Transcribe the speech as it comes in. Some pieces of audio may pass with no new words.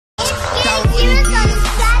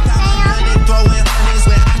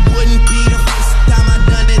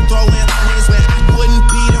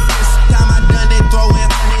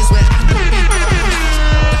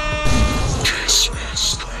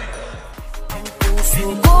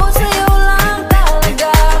Suko sa'yo lang talaga,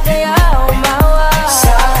 kaya umawa. Sa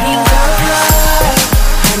aking kamay,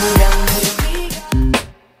 handang ibigay.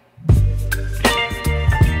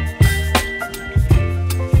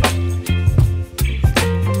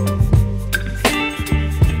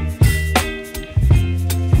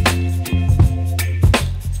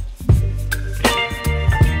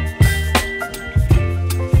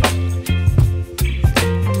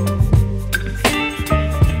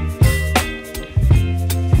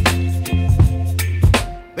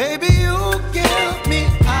 Baby, you give me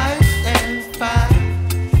ice and fire.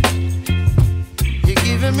 You're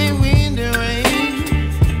giving me wind and rain.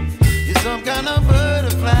 You're some kind of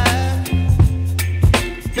butterfly.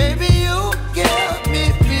 Baby, you give me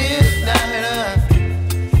midnight.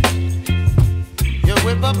 You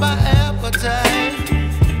whip up my appetite.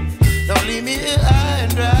 Don't leave me here high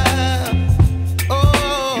and dry.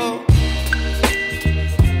 Oh,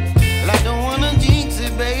 well, I don't wanna jinx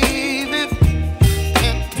it, baby.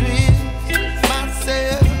 Can't twist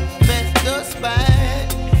myself at the spine.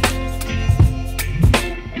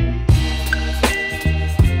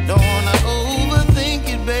 Don't wanna overthink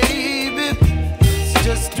it, baby. It's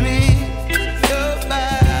just twist your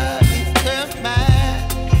body and mine.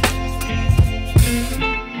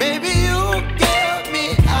 Baby, you give me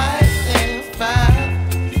ice and fire.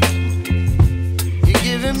 You're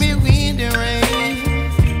giving me wind and rain.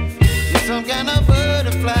 You're some kind of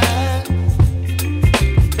butterfly.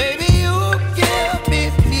 Baby, you give me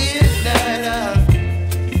midnight.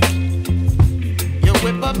 You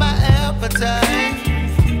whip up my appetite.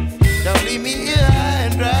 Don't leave me here high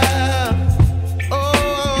and dry.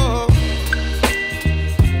 Oh,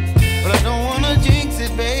 but I don't wanna jinx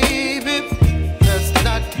it, baby. Let's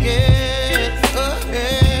not get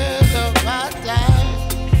ahead of my time.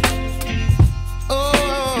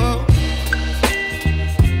 Oh,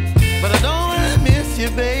 but I don't wanna miss you,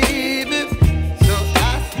 baby. So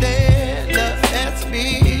I stand up and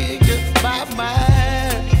speak just my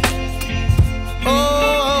mind.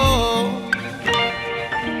 Oh.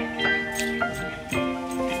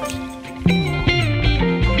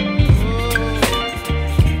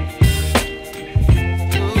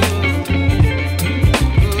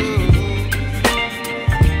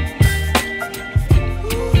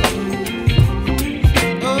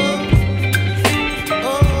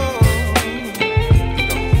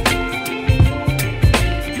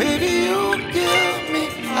 Baby, you give me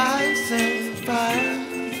ice and fire.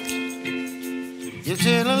 You're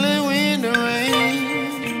chilling wind and rain.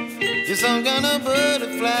 You're some kind of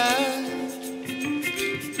butterfly.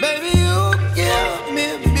 Baby, you give me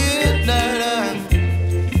midnight.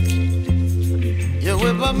 You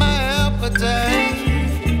whip up my appetite.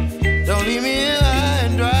 Don't leave me here high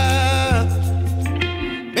and dry.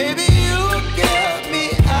 Baby, you give me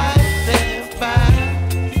ice and fire.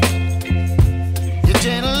 You're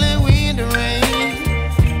channeling wind and rain.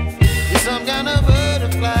 You're some kind of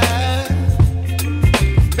butterfly.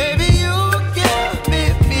 Baby, you give me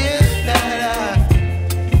midnight.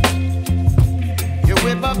 You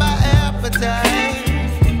whip up my appetite.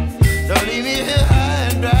 Don't leave me here high.